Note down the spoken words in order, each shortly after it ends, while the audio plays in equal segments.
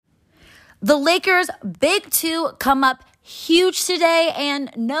The Lakers' big two come up huge today.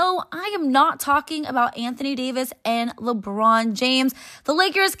 And no, I am not talking about Anthony Davis and LeBron James. The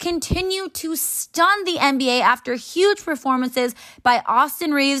Lakers continue to stun the NBA after huge performances by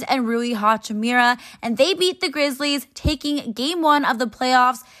Austin Reeves and Rui Hachimura. And they beat the Grizzlies, taking game one of the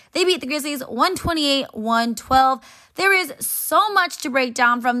playoffs. They beat the Grizzlies 128-112. There is so much to break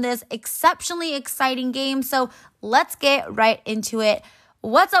down from this exceptionally exciting game. So let's get right into it.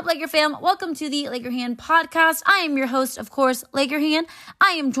 What's up, Laker fam? Welcome to the Laker Hand podcast. I am your host, of course, Laker Hand.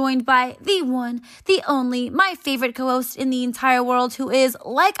 I am joined by the one, the only, my favorite co-host in the entire world, who is,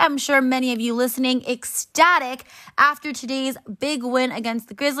 like I'm sure many of you listening, ecstatic after today's big win against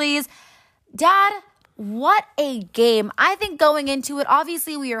the Grizzlies. Dad, what a game. I think going into it,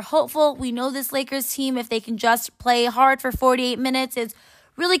 obviously we are hopeful. We know this Lakers team, if they can just play hard for 48 minutes, is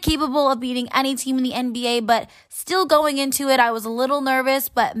really capable of beating any team in the NBA, but still going into it, I was a little nervous,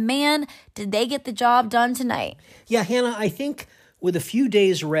 but man, did they get the job done tonight. Yeah, Hannah, I think with a few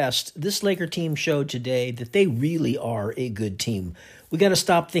days rest, this Laker team showed today that they really are a good team. We got to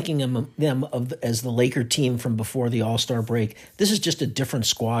stop thinking of them as the Laker team from before the All-Star break. This is just a different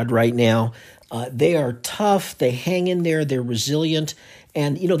squad right now. They are tough. They hang in there. They're resilient.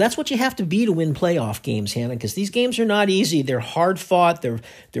 And, you know, that's what you have to be to win playoff games, Hannah, because these games are not easy. They're hard-fought.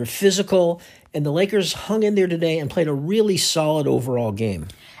 They're physical. And the Lakers hung in there today and played a really solid overall game.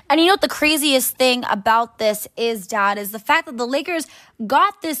 And you know what the craziest thing about this is, Dad, is the fact that the Lakers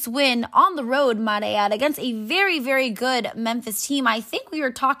got this win on the road, might I add, against a very, very good Memphis team. I think we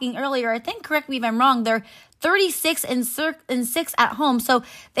were talking earlier, correct me if I'm wrong, they're 36-6 at home. So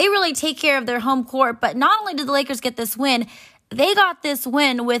they really take care of their home court. But not only did the Lakers get this win, they got this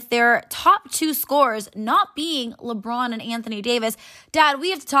win with their top two scorers not being LeBron and Anthony Davis. Dad, we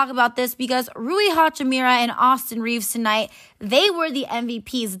have to talk about this because Rui Hachimura and Austin Reeves tonight, they were the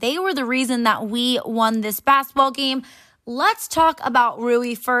MVPs. They were the reason that we won this basketball game. Let's talk about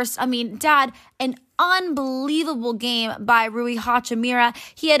Rui first. I mean, Dad, an unbelievable game by Rui Hachimura.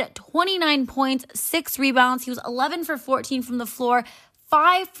 He had 29 points, 6 rebounds. He was 11 for 14 from the floor,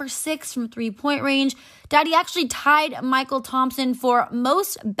 5 for 6 from three-point range. Daddy actually tied Michael Thompson for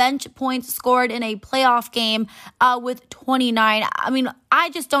most bench points scored in a playoff game with 29. I mean, I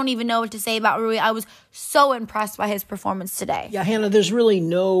just don't even know what to say about Rui. I was so impressed by his performance today. Yeah, Hannah, there's really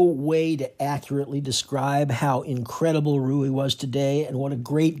no way to accurately describe how incredible Rui was today and what a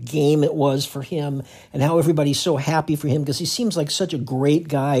great game it was for him and how everybody's so happy for him because he seems like such a great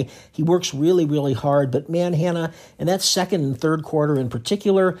guy. He works really, really hard. But man, Hannah, in that second and third quarter in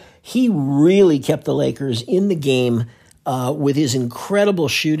particular, he really kept the Lakers in the game with his incredible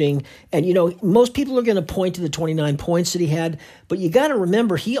shooting. And, you know, most people are going to point to the 29 points that he had, but you got to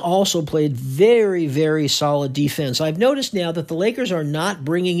remember he also played very, very solid defense. I've noticed now that the Lakers are not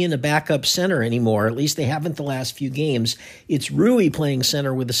bringing in a backup center anymore. At least they haven't the last few games. It's Rui playing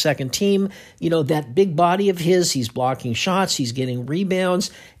center with the second team. You know, that big body of his, he's blocking shots, he's getting rebounds,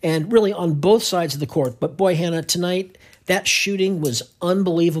 and really on both sides of the court. But boy, Hannah, tonight, that shooting was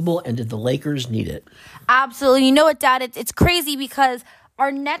unbelievable, and did the Lakers need it? Absolutely. You know what, Dad? It's crazy because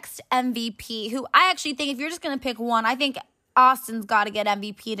our next MVP, who I actually think if you're just going to pick one, I think Austin's got to get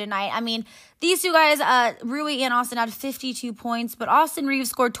MVP tonight. I mean, these two guys, Rui and Austin, had 52 points, but Austin Reeves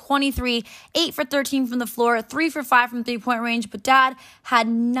scored 23, 8 for 13 from the floor, 3 for 5 from three-point range, but Dad had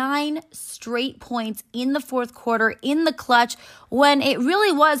 9 straight points in the fourth quarter in the clutch when it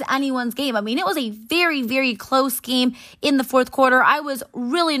really was anyone's game. I mean, it was a very, very close game in the fourth quarter. I was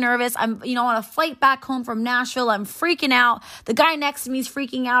really nervous. I'm, on a flight back home from Nashville. I'm freaking out. The guy next to me is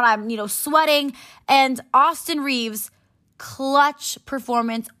freaking out. I'm, sweating, and Austin Reeves' clutch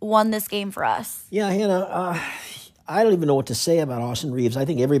performance won this game for us. Yeah, Hannah, I don't even know what to say about Austin Reeves. I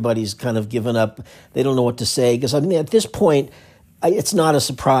think everybody's kind of given up. They don't know what to say because, at this point, it's not a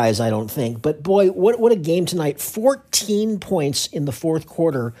surprise, I don't think. But, boy, what a game tonight. 14 points in the fourth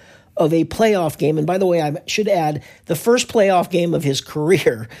quarter of a playoff game. And by the way, I should add, the first playoff game of his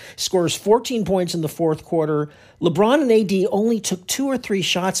career, scores 14 points in the fourth quarter. LeBron and AD only took 2 or 3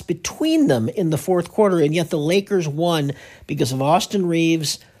 shots between them in the fourth quarter, and yet the Lakers won because of Austin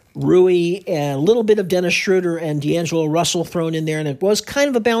Reeves, Rui, and a little bit of Dennis Schroeder and D'Angelo Russell thrown in there. And it was kind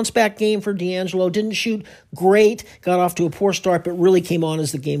of a bounce-back game for D'Angelo. Didn't shoot great, got off to a poor start, but really came on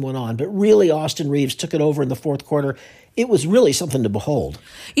as the game went on. But really, Austin Reeves took it over in the fourth quarter. It was really something to behold.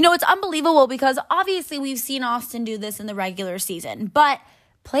 It's unbelievable because obviously we've seen Austin do this in the regular season, but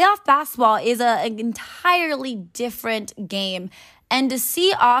playoff basketball is an entirely different game. And to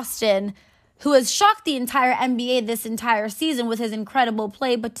see Austin, who has shocked the entire NBA this entire season with his incredible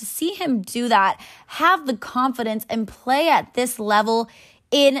play, but to see him do that, have the confidence and play at this level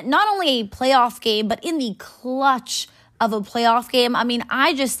in not only a playoff game, but in the clutch of a playoff game. I mean,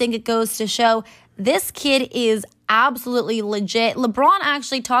 I just think it goes to show this kid is absolutely legit. LeBron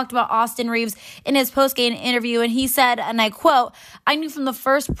actually talked about Austin Reeves in his post-game interview, and he said, and I quote, "I knew from the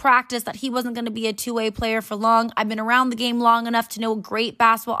first practice that he wasn't going to be a two-way player for long. I've been around the game long enough to know great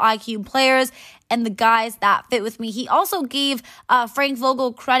basketball IQ players and the guys that fit with me." He also gave Frank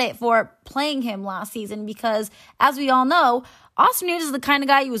Vogel credit for playing him last season because, as we all know, Austin Reeves is the kind of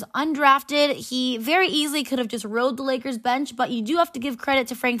guy who was undrafted. He very easily could have just rode the Lakers bench, but you do have to give credit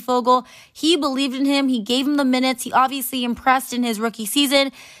to Frank Vogel. He believed in him. He gave him the minutes. He obviously impressed in his rookie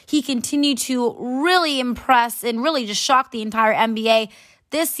season. He continued to really impress and really just shock the entire NBA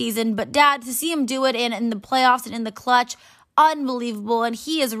this season. But, Dad, to see him do it in the playoffs and in the clutch, unbelievable. And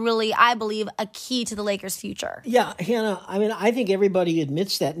he is really, I believe, a key to the Lakers' future. Yeah, Hannah, I mean, I think everybody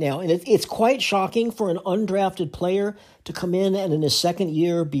admits that now. And it's quite shocking for an undrafted player to come in and in his second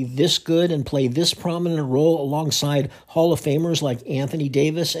year be this good and play this prominent role alongside Hall of Famers like Anthony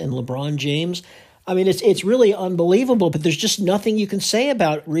Davis and LeBron James. I mean, it's really unbelievable, but there's just nothing you can say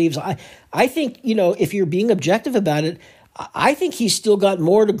about Reeves. I think, if you're being objective about it, I think he's still got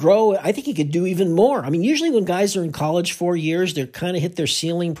more to grow. I think he could do even more. I mean, usually when guys are in college 4 years, they kind of hit their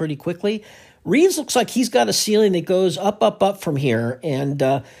ceiling pretty quickly. Reeves looks like he's got a ceiling that goes up from here. And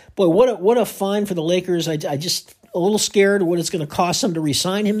boy, what a find for the Lakers. I just a little scared of what it's going to cost them to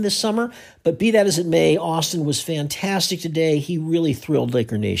re-sign him this summer. But be that as it may, Austin was fantastic today. He really thrilled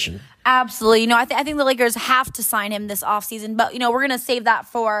Laker Nation. Absolutely. I think the Lakers have to sign him this offseason, but, we're going to save that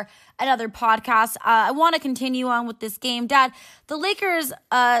for another podcast. I want to continue on with this game. Dad, the Lakers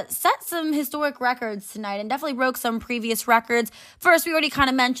set some historic records tonight and definitely broke some previous records. First, we already kind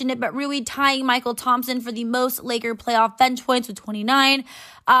of mentioned it, but Rui tying Michael Thompson for the most Laker playoff bench points with 29.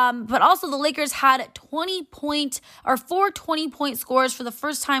 But also the Lakers had 4 20-point scores for the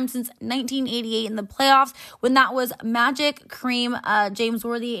first time since 1988 in the playoffs, when that was Magic, Kareem, James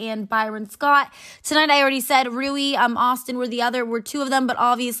Worthy, and Byron Scott. Tonight, I already said Rui, Austin were two of them, but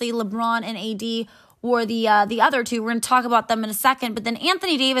obviously LeBron and AD were the other two. We're going to talk about them in a second. But then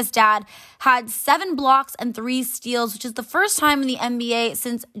Anthony Davis, Dad, had 7 blocks and 3 steals, which is the first time in the NBA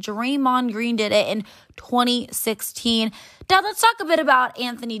since Draymond Green did it in 2016. Dad, let's talk a bit about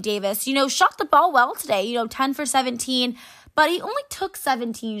Anthony Davis. Shot the ball well today, 10 for 17, but he only took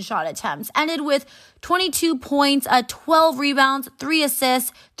 17 shot attempts. Ended with 22 points, 12 rebounds, 3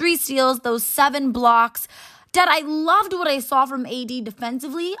 assists, 3 steals, those 7 blocks. Dad, I loved what I saw from AD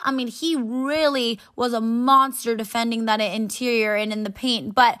defensively. I mean, he really was a monster defending that interior and in the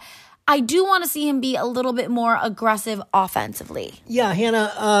paint, but I do want to see him be a little bit more aggressive offensively. Yeah,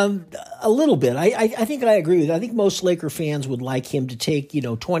 Hannah, a little bit. I think I agree with you. I think most Laker fans would like him to take,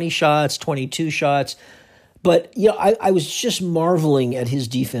 20 shots, 22 shots. But, I was just marveling at his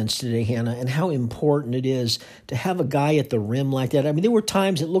defense today, Hannah, and how important it is to have a guy at the rim like that. I mean, there were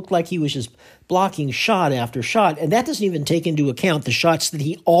times it looked like he was just blocking shot after shot, and that doesn't even take into account the shots that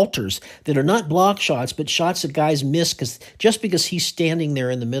he alters that are not block shots, but shots that guys miss just because he's standing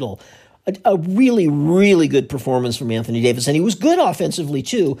there in the middle. A really, really good performance from Anthony Davis. And he was good offensively,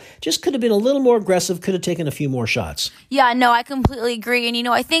 too. Just could have been a little more aggressive, could have taken a few more shots. Yeah, no, I completely agree. And,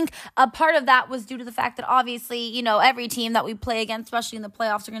 I think a part of that was due to the fact that obviously, every team that we play against, especially in the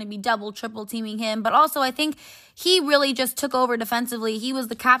playoffs, are going to be double, triple teaming him. But also, I think he really just took over defensively. He was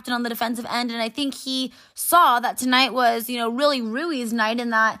the captain on the defensive end, and I think he saw that tonight was, really Rui's night in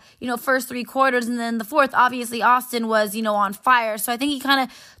that, first 3 quarters, and then the fourth, obviously, Austin was, on fire. So I think he kind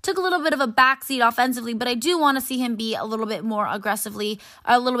of took a little bit of a backseat offensively, but I do want to see him be a little bit more aggressive.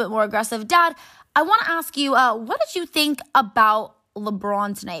 Dad, I want to ask you, what did you think about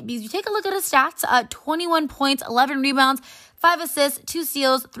LeBron tonight? Because you take a look at his stats, 21 points, 11 rebounds, 5 assists, 2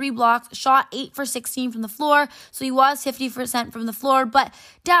 steals, 3 blocks, shot 8 for 16 from the floor. So he was 50% from the floor. But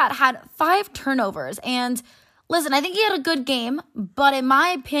Dad had 5 turnovers. And listen, I think he had a good game, but in my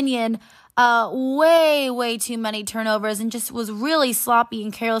opinion, way too many turnovers and just was really sloppy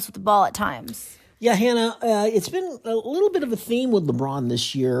and careless with the ball at times. Yeah, Hannah, it's been a little bit of a theme with LeBron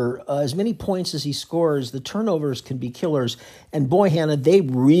this year. As many points as he scores, the turnovers can be killers. And boy, Hannah, they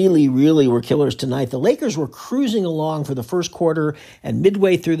really, really were killers tonight. The Lakers were cruising along for the first quarter and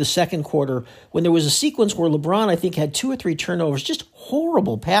midway through the second quarter when there was a sequence where LeBron, I think, had 2 or 3 turnovers, just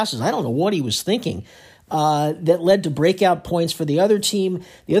horrible passes. I don't know what he was thinking. That led to breakout points for the other team.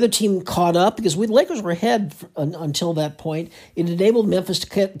 The other team caught up because the Lakers were ahead until that point. It enabled Memphis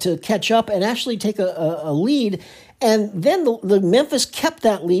to catch up and actually take a lead. And then the Memphis kept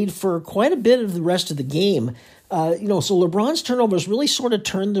that lead for quite a bit of the rest of the game. So LeBron's turnovers really sort of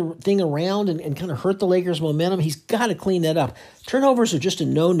turned the thing around and kind of hurt the Lakers' momentum. He's got to clean that up. Turnovers are just a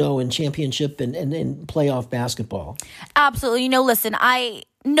no-no in championship and playoff basketball. Absolutely. Listen, I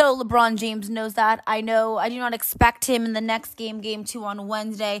know LeBron James knows that. I do not expect him in the next game 2 on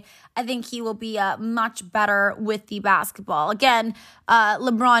Wednesday. I think he will be much better with the basketball. Again,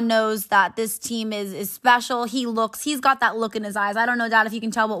 LeBron knows that this team is special. He's got that look in his eyes. I don't know, Dad, if you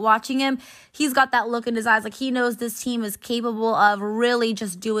can tell, but watching him, he's got that look in his eyes. Like, he knows this team is capable of really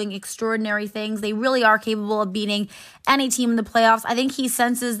just doing extraordinary things. They really are capable of beating any team in the playoffs. I think he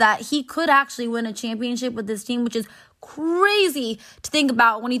senses that he could actually win a championship with this team, which is crazy to think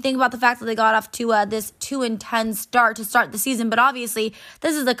about when you think about the fact that they got off to this 2-10 start to start the season. But obviously,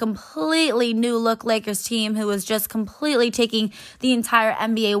 this is a completely new look Lakers team who is just completely taking the entire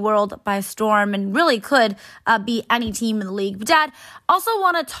NBA world by storm and really could beat any team in the league. But Dad, also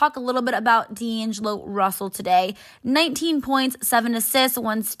want to talk a little bit about D'Angelo Russell today. 19 points, 7 assists,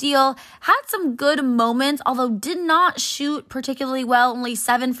 1 steal, had some good moments, although did not shoot particularly well, only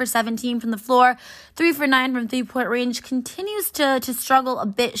 7 for 17 from the floor, 3 for 9 from three-point range. Continues to struggle a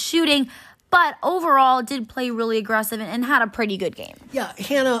bit shooting, but overall did play really aggressive and had a pretty good game. Yeah,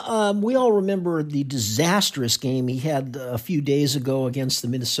 Hannah, we all remember the disastrous game he had a few days ago against the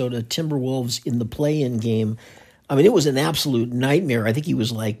Minnesota Timberwolves in the play-in game. I mean, it was an absolute nightmare. I think he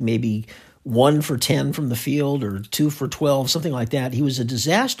was like maybe 1 for 10 from the field or 2 for 12, something like that. He was a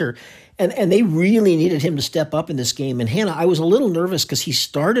disaster. And they really needed him to step up in this game. And Hannah, I was a little nervous because he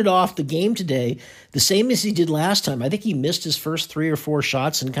started off the game today the same as he did last time. I think he missed his first 3 or 4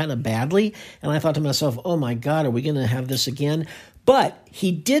 shots and kind of badly. And I thought to myself, oh my God, are we going to have this again? But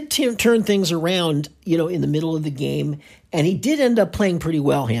he did turn things around, in the middle of the game. And he did end up playing pretty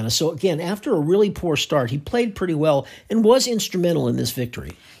well, Hannah. So again, after a really poor start, he played pretty well and was instrumental in this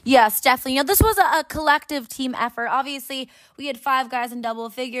victory. Yes, definitely. This was a collective team effort. Obviously, we had 5 guys in double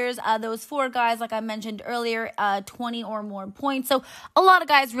figures. Those 4 guys, like I mentioned earlier, 20 or more points. So a lot of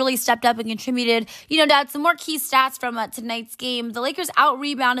guys really stepped up and contributed. Dad, some more key stats from tonight's game. The Lakers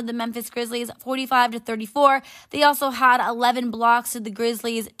out-rebounded the Memphis Grizzlies 45-34. They also had 11 blocks to the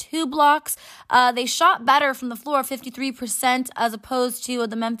Grizzlies' 2 blocks. They shot better from the floor, 53%, as opposed to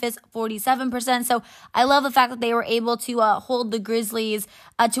the Memphis 47%. So I love the fact that they were able to hold the Grizzlies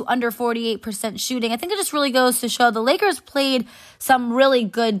to under 48% shooting. I think it just really goes to show the Lakers played some really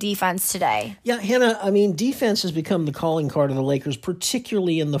good defense today. Yeah, Hannah, I mean, defense has become the calling card of the Lakers,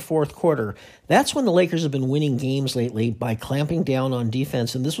 particularly in the fourth quarter. That's when the Lakers have been winning games lately, by clamping down on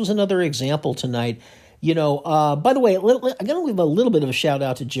defense. And this was another example tonight. By the way, I'm going to give a little bit of a shout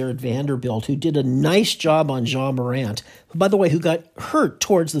out to Jared Vanderbilt, who did a nice job on Ja Morant, by the way, who got hurt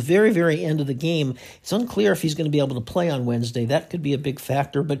towards the very, very end of the game. It's unclear if he's going to be able to play on Wednesday. That could be a big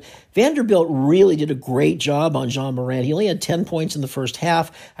factor. But Vanderbilt really did a great job on Ja Morant. He only had 10 points in the first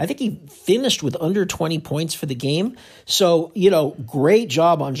half. I think he finished with under 20 points for the game. So, great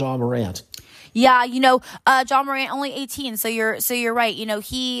job on Ja Morant. Yeah, Ja Morant only 18, so you're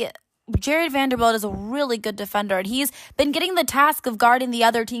right. Jared Vanderbilt is a really good defender, and he's been getting the task of guarding the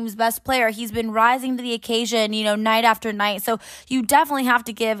other team's best player. He's been rising to the occasion, night after night. So you definitely have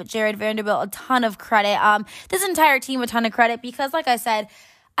to give Jared Vanderbilt a ton of credit. This entire team a ton of credit because, like I said,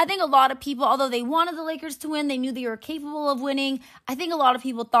 I think a lot of people, although they wanted the Lakers to win, they knew they were capable of winning. I think a lot of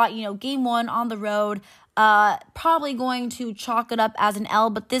people thought, game 1 on the road, probably going to chalk it up as an L,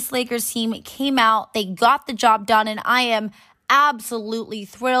 but this Lakers team came out, they got the job done, and I am absolutely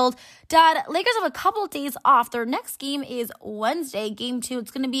thrilled. Dad, Lakers have a couple days off. Their next game is Wednesday, game 2.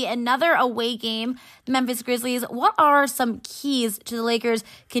 It's going to be another away game, the Memphis Grizzlies. What are some keys to the Lakers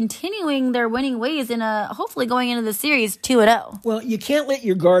continuing their winning ways and hopefully going into the series 2-0? Well, you can't let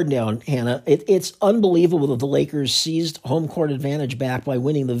your guard down, Hannah. It's unbelievable that the Lakers seized home court advantage back by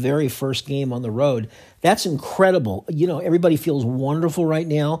winning the very first game on the road. That's incredible. Everybody feels wonderful right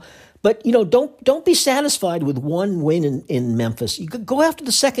now. But, don't be satisfied with one win in Memphis. You could go after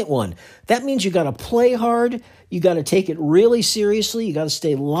the second one. That means you got to play hard. You got to take it really seriously. You got to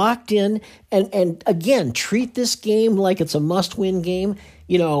stay locked in. And again, treat this game like it's a must-win game.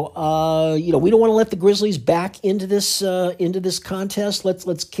 We don't want to let the Grizzlies back into this contest.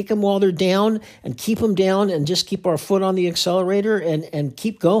 Let's kick them while they're down and keep them down and just keep our foot on the accelerator and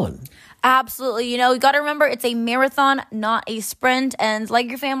keep going. Absolutely. You got to remember it's a marathon, not a sprint. And like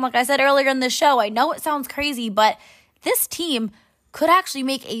I said earlier in the show, I know it sounds crazy, but this team could actually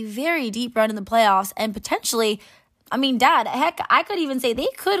make a very deep run in the playoffs and potentially I mean, Dad, heck, I could even say they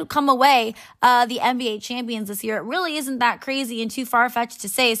could come away the NBA champions this year. It really isn't that crazy and too far-fetched to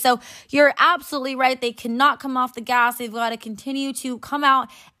say. So you're absolutely right. They cannot come off the gas. They've got to continue to come out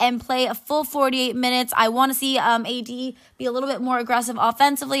and play a full 48 minutes. I want to see AD be a little bit more aggressive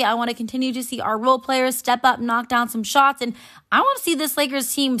offensively. I want to continue to see our role players step up, knock down some shots, and I want to see this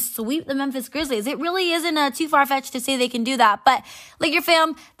Lakers team sweep the Memphis Grizzlies. It really isn't too far-fetched to say they can do that. But Laker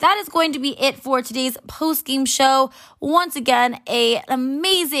fam, that is going to be it for today's post-game show. Once again, an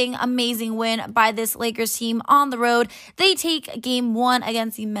amazing win by this Lakers team on the road. They take game 1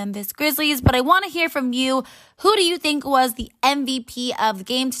 against the Memphis Grizzlies. But I want to hear from you. Who do you think was the MVP of the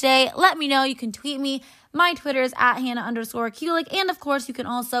game today? Let me know. You can tweet me. My Twitter is @Hannah_Kulik. And of course, you can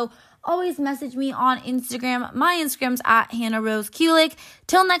also always message me on Instagram. My Instagram's @HannahRoseKulik.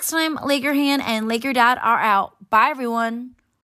 Till next time, Laker Han and Laker Dad are out. Bye, everyone.